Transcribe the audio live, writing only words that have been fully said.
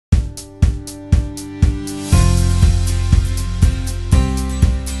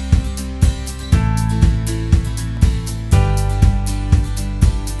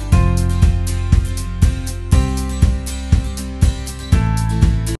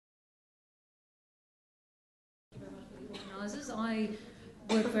I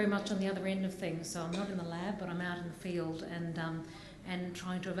work very much on the other end of things, so I'm not in the lab, but I'm out in the field and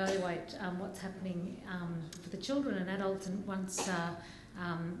trying to evaluate what's happening for the children and adults and once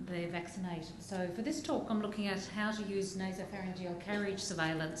they're vaccinated. So for this talk, I'm looking at how to use nasopharyngeal carriage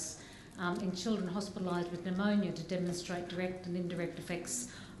surveillance in children hospitalised with pneumonia to demonstrate direct and indirect effects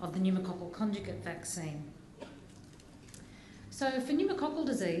of the pneumococcal conjugate vaccine. So for pneumococcal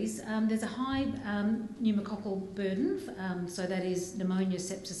disease, there's a high pneumococcal burden, so that is pneumonia,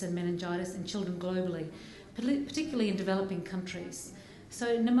 sepsis and meningitis in children globally, particularly in developing countries.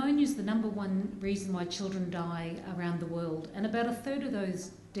 So pneumonia is the #1 reason why children die around the world, and about a third of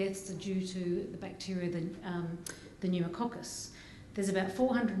those deaths are due to the bacteria, the pneumococcus. There's about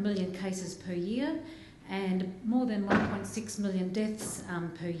 400 million cases per year and more than 1.6 million deaths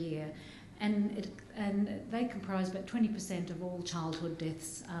per year. And they comprise about 20% of all childhood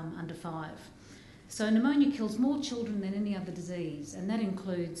deaths under 5. So pneumonia kills more children than any other disease, and that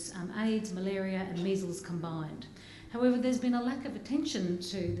includes AIDS, malaria and measles combined. However, there's been a lack of attention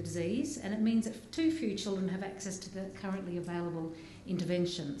to the disease, and it means that too few children have access to the currently available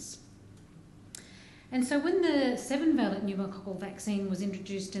interventions. And so when the 7-valent pneumococcal vaccine was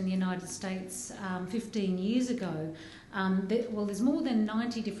introduced in the United States 15 years ago, there's more than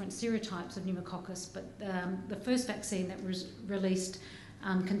 90 different serotypes of pneumococcus, but the first vaccine that was released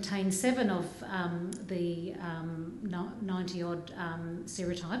contained 7 of the 90-odd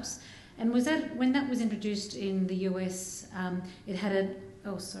serotypes. And when that was introduced in the US, it had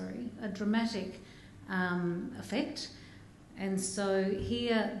a dramatic effect. And so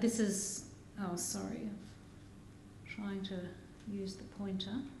here, this is, trying to use the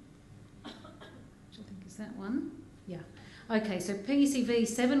pointer, which I think is that one. Yeah. Okay, so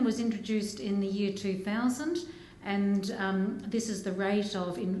PCV7 was introduced in the year 2000, and this is the rate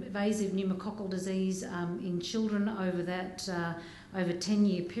of invasive pneumococcal disease in children over that over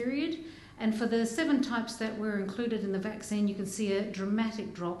 10-year period. And for the 7 types that were included in the vaccine, you can see a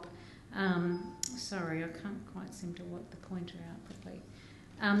dramatic drop. Sorry, I can't quite seem to work the pointer out properly.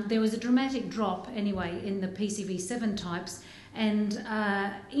 There was a dramatic drop anyway in the PCV7 types, and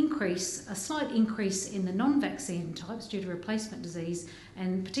a slight increase in the non-vaccine types due to replacement disease,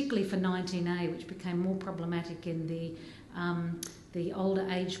 and particularly for 19A, which became more problematic in the older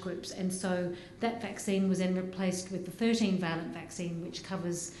age groups. And so that vaccine was then replaced with the 13-valent vaccine, which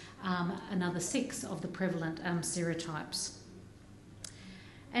covers another 6 of the prevalent serotypes.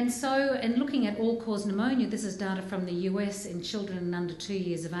 And so, and looking at all-cause pneumonia, this is data from the US in children under 2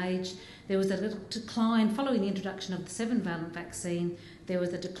 years of age. There was a little decline following the introduction of the 7-valent vaccine. There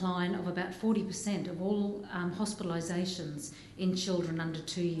was a decline of about 40% of all hospitalisations in children under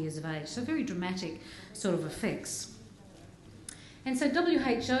 2 years of age. So very dramatic sort of effects. And so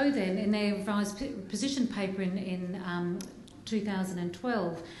WHO then, in their revised position paper in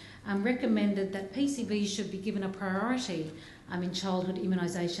 2012, recommended that PCVs should be given a priority in childhood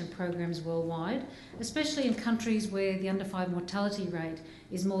immunisation programs worldwide, especially in countries where the under 5 mortality rate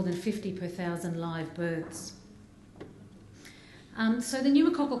is more than 50 per 1,000 live births. So the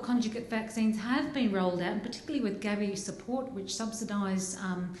pneumococcal conjugate vaccines have been rolled out, and particularly with Gavi support, which subsidise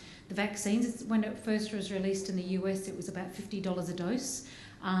the vaccines. When it first was released in the US, it was about $50 a dose.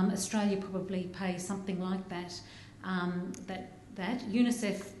 Australia probably pays something like that.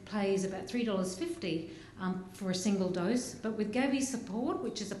 UNICEF pays about $3.50 for a single dose, but with Gavi support,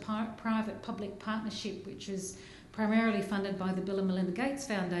 which is a private-public partnership which is primarily funded by the Bill and Melinda Gates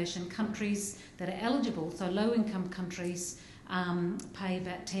Foundation, countries that are eligible, so low-income countries, pay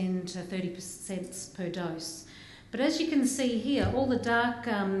about 10 to 30 cents per dose. But as you can see here, all the dark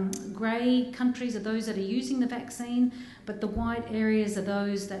grey countries are those that are using the vaccine, but the white areas are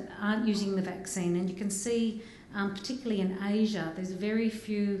those that aren't using the vaccine. And you can see, particularly in Asia, there's very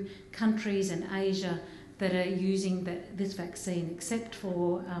few countries in Asia that are using this vaccine, except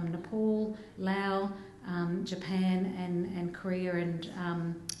for Nepal, Laos, Japan and Korea and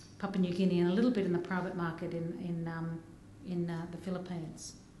Papua New Guinea, and a little bit in the private market in the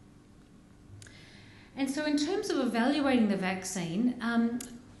Philippines. And so in terms of evaluating the vaccine,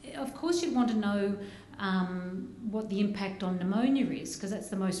 of course you'd want to know what the impact on pneumonia is, because that's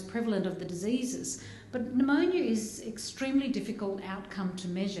the most prevalent of the diseases. But pneumonia is extremely difficult outcome to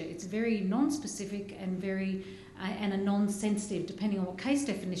measure. It's very non-specific and a non-sensitive, depending on what case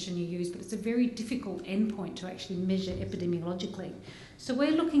definition you use, but it's a very difficult endpoint to actually measure epidemiologically. So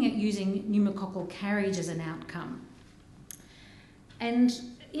we're looking at using pneumococcal carriage as an outcome. And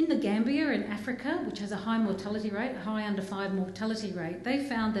in the Gambia in Africa, which has a high mortality rate, a high under 5 mortality rate, they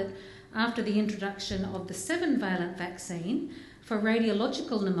found that after the introduction of the 7-valent vaccine, for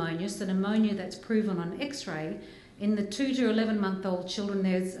radiological pneumonia, so pneumonia that's proven on X-ray, In the 2 to 11-month-old children,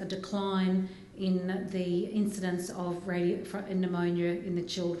 there's a decline in the incidence of pneumonia in the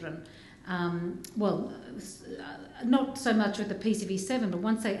children. Not so much with the PCV7, but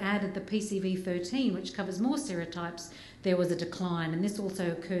once they added the PCV13, which covers more serotypes, there was a decline. And this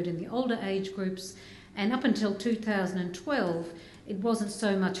also occurred in the older age groups. And up until 2012, it wasn't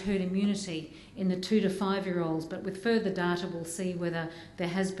so much herd immunity in the 2 to 5-year-olds, but with further data, we'll see whether there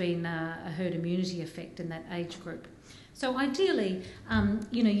has been a herd immunity effect in that age group. So ideally,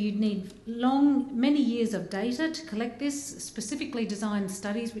 you'd need many years of data to collect this, specifically designed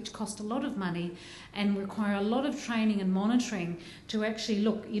studies which cost a lot of money and require a lot of training and monitoring to actually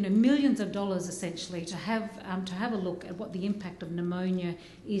look, millions of dollars essentially to have a look at what the impact of pneumonia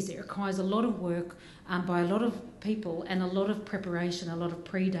is. It requires a lot of work by a lot of people and a lot of preparation, a lot of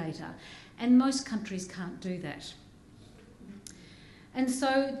pre-data, and most countries can't do that. And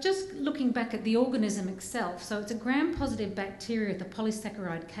so just looking back at the organism itself, so it's a gram-positive bacteria with the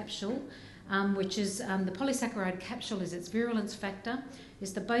polysaccharide capsule, which is the polysaccharide capsule is its virulence factor,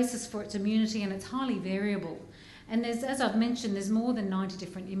 is the basis for its immunity, and it's highly variable. And as I've mentioned, there's more than 90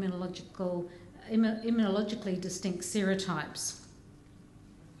 different immunologically distinct serotypes.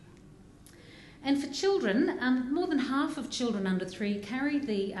 And for children, more than half of children under 3 carry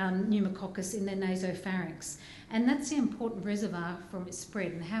the pneumococcus in their nasopharynx. And that's the important reservoir from its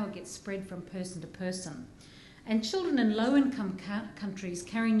spread and how it gets spread from person to person. And children in low-income countries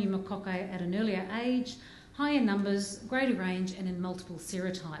carry pneumococci at an earlier age, higher numbers, greater range, and in multiple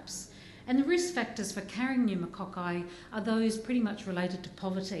serotypes. And the risk factors for carrying pneumococci are those pretty much related to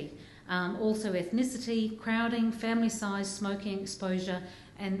poverty, also ethnicity, crowding, family size, smoking exposure,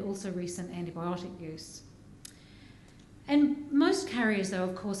 and also recent antibiotic use. And most carriers, though,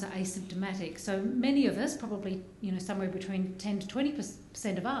 of course, are asymptomatic. So many of us, probably somewhere between 10 to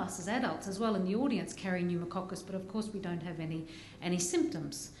 20% of us as adults as well in the audience carry pneumococcus, but of course we don't have any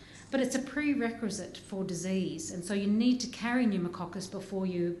symptoms. But it's a prerequisite for disease, and so you need to carry pneumococcus before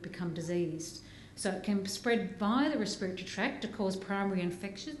you become diseased. So it can spread via the respiratory tract to cause primary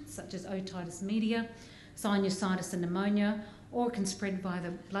infections such as otitis media, sinusitis and pneumonia, or it can spread via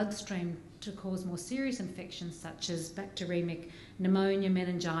the bloodstream to cause more serious infections such as bacteremic pneumonia,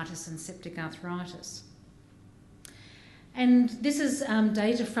 meningitis and septic arthritis. And this is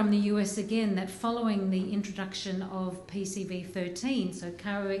data from the US again, that following the introduction of PCV13, so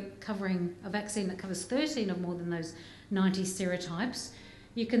covering a vaccine that covers 13 of more than those 90 serotypes,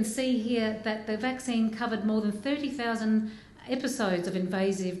 you can see here that the vaccine covered more than 30,000 episodes of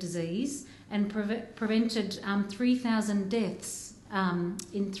invasive disease and prevented 3,000 deaths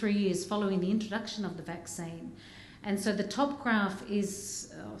in 3 years following the introduction of the vaccine. And so the top graph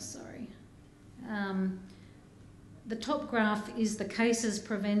is, the top graph is the cases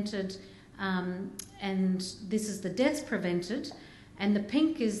prevented, and this is the deaths prevented, and the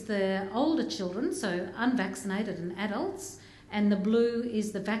pink is the older children, so unvaccinated and adults, and the blue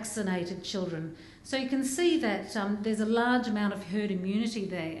is the vaccinated children. So you can see that there's a large amount of herd immunity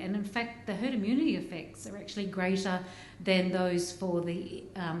there, and in fact the herd immunity effects are actually greater than those for the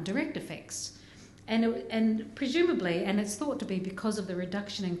direct effects. And presumably, and it's thought to be because of the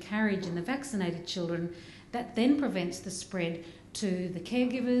reduction in carriage in the vaccinated children, that then prevents the spread to the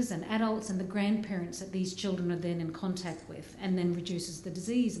caregivers and adults and the grandparents that these children are then in contact with, and then reduces the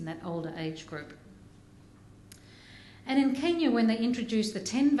disease in that older age group. And in Kenya, when they introduced the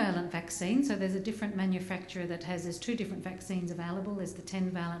 10-valent vaccine, so there's a different manufacturer there's 2 different vaccines available, there's the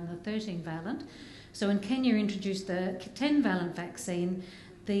 10-valent and the 13-valent. So when Kenya introduced the 10-valent vaccine,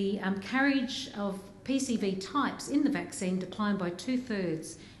 the carriage of PCV types in the vaccine declined by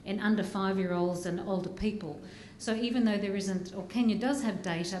 2/3 in under 5-year-olds and older people. So even though there isn't, or Kenya does have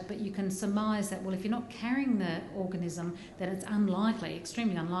data, but you can surmise that, well, if you're not carrying the organism, then it's unlikely,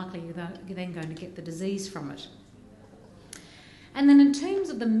 extremely unlikely, you're then going to get the disease from it. And then in terms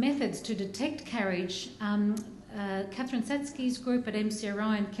of the methods to detect carriage, Catherine Satsky's group at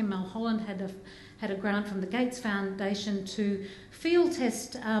MCRI and Kim Mulholland had a grant from the Gates Foundation to field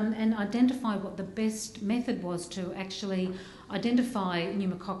test and identify what the best method was to actually identify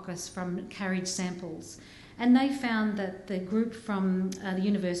pneumococcus from carriage samples. And they found that the group from the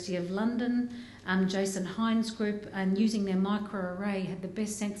University of London, Jason Hines' group, and using their microarray had the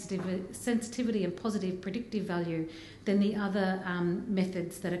best sensitivity and positive predictive value than the other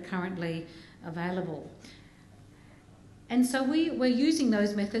methods that are currently available. And so we're using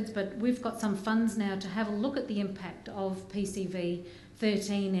those methods, but we've got some funds now to have a look at the impact of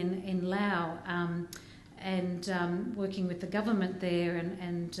PCV13 in Laos working with the government there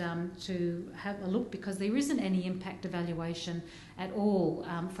and to have a look, because there isn't any impact evaluation at all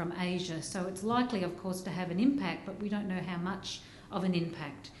from Asia. So it's likely, of course, to have an impact, but we don't know how much of an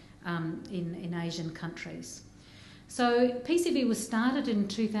impact in Asian countries. So PCV was started in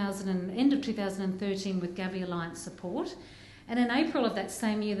end of 2013 with Gavi Alliance support. And in April of that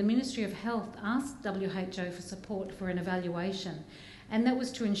same year, the Ministry of Health asked WHO for support for an evaluation. And that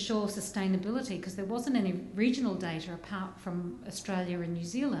was to ensure sustainability, because there wasn't any regional data apart from Australia and New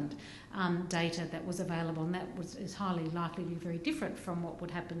Zealand data that was available, and that is highly likely to be very different from what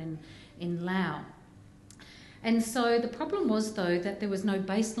would happen in Laos. And so the problem was, though, that there was no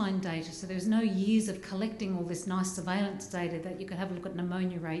baseline data, so there was no years of collecting all this nice surveillance data that you could have a look at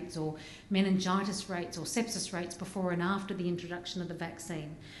pneumonia rates or meningitis rates or sepsis rates before and after the introduction of the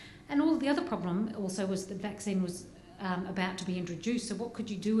vaccine. And all the other problem also was the vaccine was about to be introduced, so what could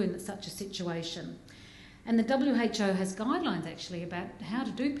you do in such a situation? And the WHO has guidelines actually about how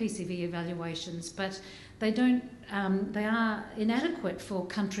to do PCV evaluations, but they are inadequate for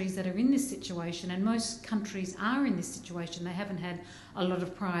countries that are in this situation, and most countries are in this situation. They haven't had a lot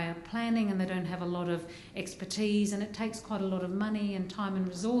of prior planning and they don't have a lot of expertise, and it takes quite a lot of money and time and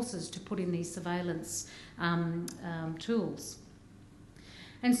resources to put in these surveillance tools.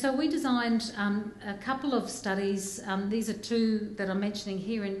 And so we designed a couple of studies. These are two that I'm mentioning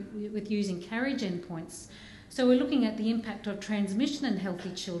here with using carriage endpoints. So we're looking at the impact of transmission in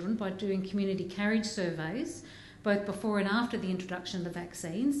healthy children by doing community carriage surveys, both before and after the introduction of the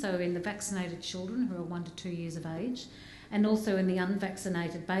vaccine, so in the vaccinated children who are 1 to 2 years of age, and also in the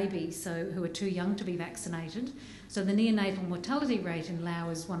unvaccinated babies, so who are too young to be vaccinated. So the neonatal mortality rate in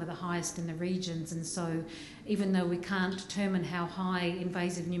Laos is one of the highest in the regions, and so even though we can't determine how high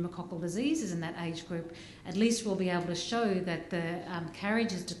invasive pneumococcal disease is in that age group, at least we'll be able to show that the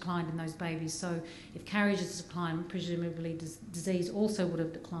carriage has declined in those babies. So if carriage has declined, presumably disease also would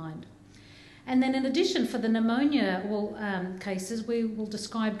have declined. And then in addition, for the pneumonia cases, we will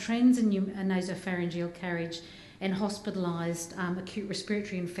describe trends in nasopharyngeal carriage and hospitalised acute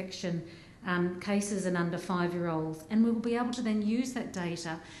respiratory infection cases in under 5-year-olds. And we will be able to then use that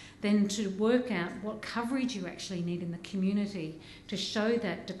data then to work out what coverage you actually need in the community to show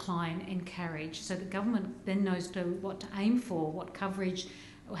that decline in carriage, so the government then knows what to aim for, what coverage,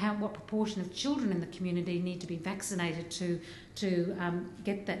 what proportion of children in the community need to be vaccinated to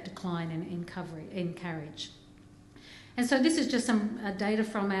get that decline in carriage. And so this is just some data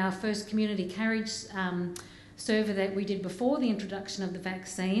from our first community carriage survey that we did before the introduction of the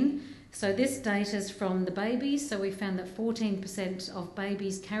vaccine. So this data is from the babies. So we found that 14% of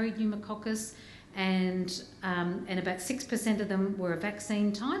babies carried pneumococcus, and about 6% of them were a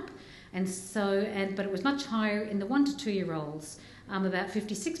vaccine type. But it was much higher in the 1 to 2 year olds. About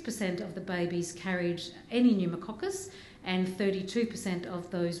 56% of the babies carried any pneumococcus, and 32%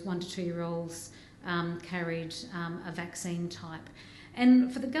 of those 1 to 2 year olds carried a vaccine type.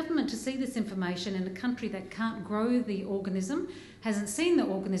 And for the government to see this information in a country that can't grow the organism, hasn't seen the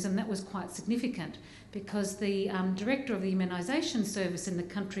organism, that was quite significant, because the director of the immunisation service in the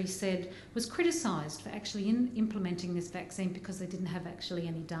country was criticised for actually implementing this vaccine because they didn't have actually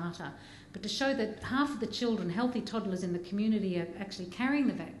any data. But to show that half of the children, healthy toddlers in the community, are actually carrying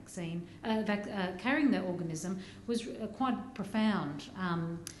the vaccine, carrying the organism, was quite profound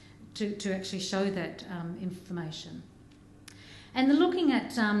to actually show that information. And looking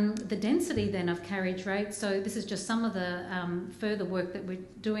at the density then of carriage rates, so this is just some of the further work that we're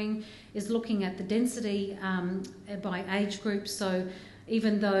doing, is looking at the density by age group. So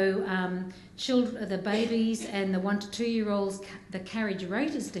even though the babies and the 1 to 2 year olds, the carriage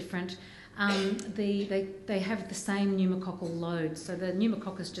rate is different, they have the same pneumococcal load. So the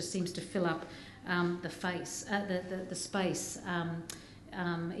pneumococcus just seems to fill up the space,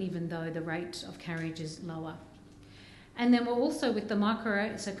 even though the rate of carriage is lower. And then we're also with the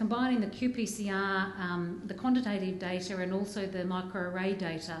microarray, so combining the qPCR, the quantitative data, and also the microarray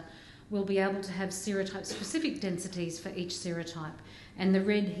data, we'll be able to have serotype-specific densities for each serotype. And the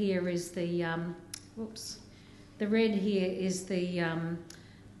red here is the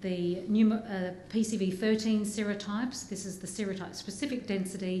PCV13 serotypes. This is the serotype-specific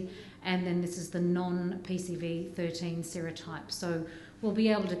density, and then this is the non-PCV13 serotype. So we'll be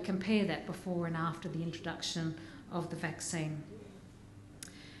able to compare that before and after the introduction of the vaccine.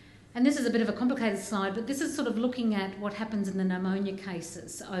 And this is a bit of a complicated slide, but this is sort of looking at what happens in the pneumonia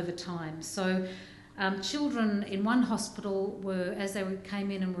cases over time. So children in one hospital as they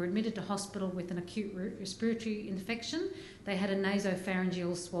came in and were admitted to hospital with an acute respiratory infection, they had a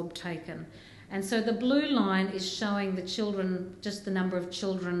nasopharyngeal swab taken. And so the blue line is showing the children, just the number of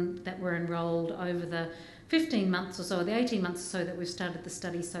children that were enrolled over 15 months or so, the 18 months or so that we've started the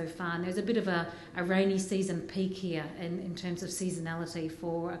study so far, and there's a bit of a rainy season peak here in terms of seasonality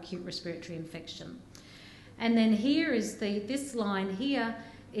for acute respiratory infection. And then here is this line here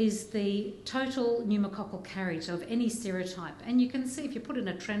is the total pneumococcal carriage of any serotype. And you can see, if you put in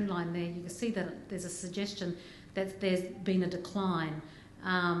a trend line there, you can see that there's a suggestion that there's been a decline.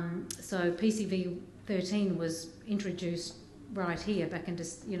 So PCV13 was introduced right here back in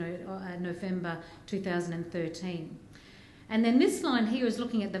November 2013. And then this line here is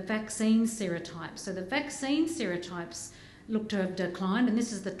looking at the vaccine serotypes. So the vaccine serotypes look to have declined, and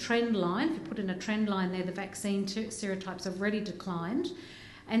this is the trend line. If you put in a trend line there, the vaccine serotypes have already declined.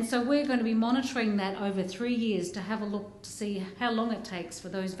 And so we're going to be monitoring that over 3 years to have a look to see how long it takes for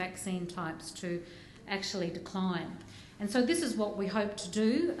those vaccine types to actually decline. And so this is what we hope to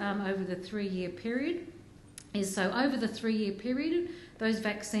do over the 3-year period. So over the 3-year period, those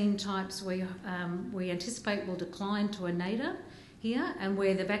vaccine types we anticipate will decline to a nadir here, and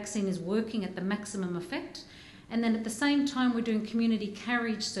where the vaccine is working at the maximum effect. And then at the same time, we're doing community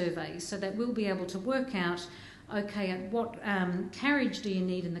carriage surveys so that we'll be able to work out, okay, what carriage do you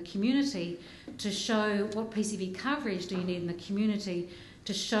need in the community to show, what PCV coverage do you need in the community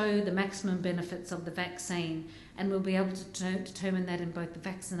to show the maximum benefits of the vaccine. And we'll be able to determine that in both the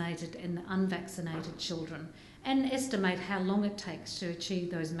vaccinated and the unvaccinated children, and estimate how long it takes to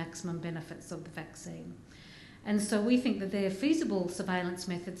achieve those maximum benefits of the vaccine. And so we think that there are feasible surveillance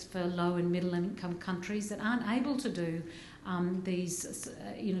methods for low and middle income countries that aren't able to do these,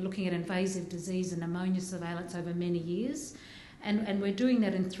 looking at invasive disease and pneumonia surveillance over many years. And we're doing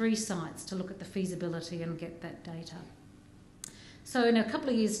that in 3 sites to look at the feasibility and get that data. So in a couple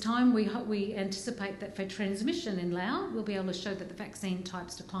of years' time, we anticipate that for transmission in Laos, we'll be able to show that the vaccine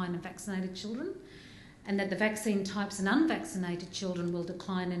types decline in vaccinated children, and that the vaccine types in unvaccinated children will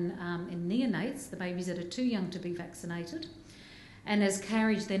decline in neonates, the babies that are too young to be vaccinated. And as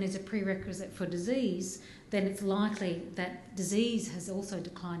carriage then is a prerequisite for disease, then it's likely that disease has also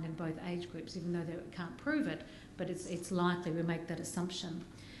declined in both age groups, even though they can't prove it, but it's likely we make that assumption.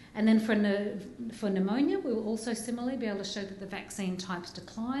 And then for pneumonia, we'll also similarly be able to show that the vaccine types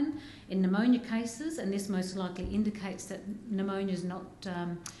decline in pneumonia cases, and this most likely indicates that pneumonia is not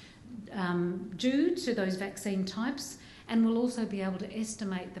due to those vaccine types, and we'll also be able to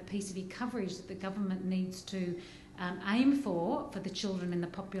estimate the PCV coverage that the government needs to aim for the children in the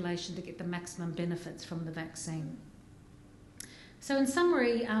population to get the maximum benefits from the vaccine. So in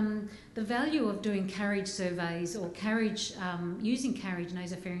summary, the value of doing carriage surveys or carriage, using carriage,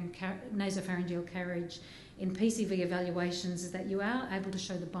 nasopharyngeal carriage in PCV evaluations is that you are able to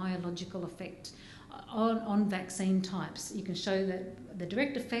show the biological effect on vaccine types. You can show that the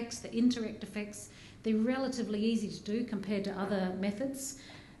direct effects, the indirect effects, they're relatively easy to do compared to other methods.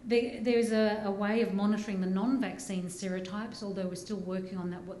 There's a way of monitoring the non-vaccine serotypes, although we're still working on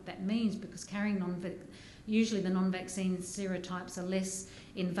that, what that means, because usually the non-vaccine serotypes are less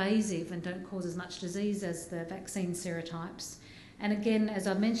invasive and don't cause as much disease as the vaccine serotypes. And again, as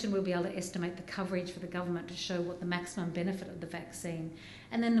I mentioned, we'll be able to estimate the coverage for the government to show what the maximum benefit of the vaccine.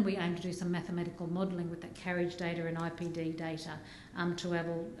 And then we aim to do some mathematical modelling with that carriage data and IPD data to have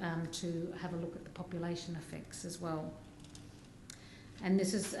a look at the population effects as well. And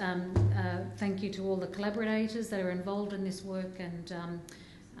this is thank you to all the collaborators that are involved in this work and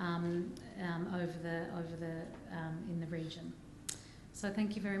in the region. So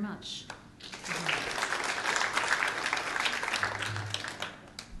thank you very much.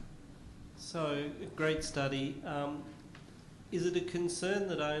 So, great study. Is it a concern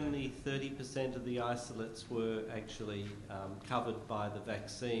that only 30% of the isolates were actually covered by the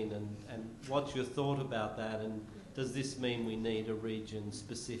vaccine? And what's your thought about that? And does this mean we need a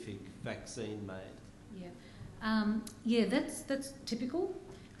region-specific vaccine made? Yeah, that's typical.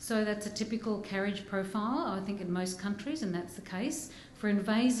 So that's a typical carriage profile, I think, in most countries, and that's the case. For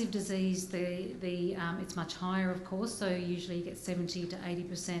invasive disease, it's much higher, of course. So usually you get 70 to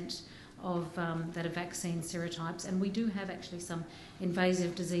 80% of that are vaccine serotypes, and we do have actually some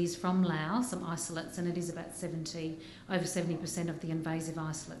invasive disease from Laos, some isolates, and it is about over 70% of the invasive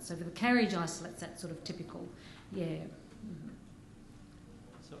isolates. So for the carriage isolates, that's sort of typical. Yeah. Mm-hmm.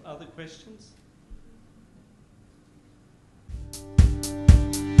 So other questions?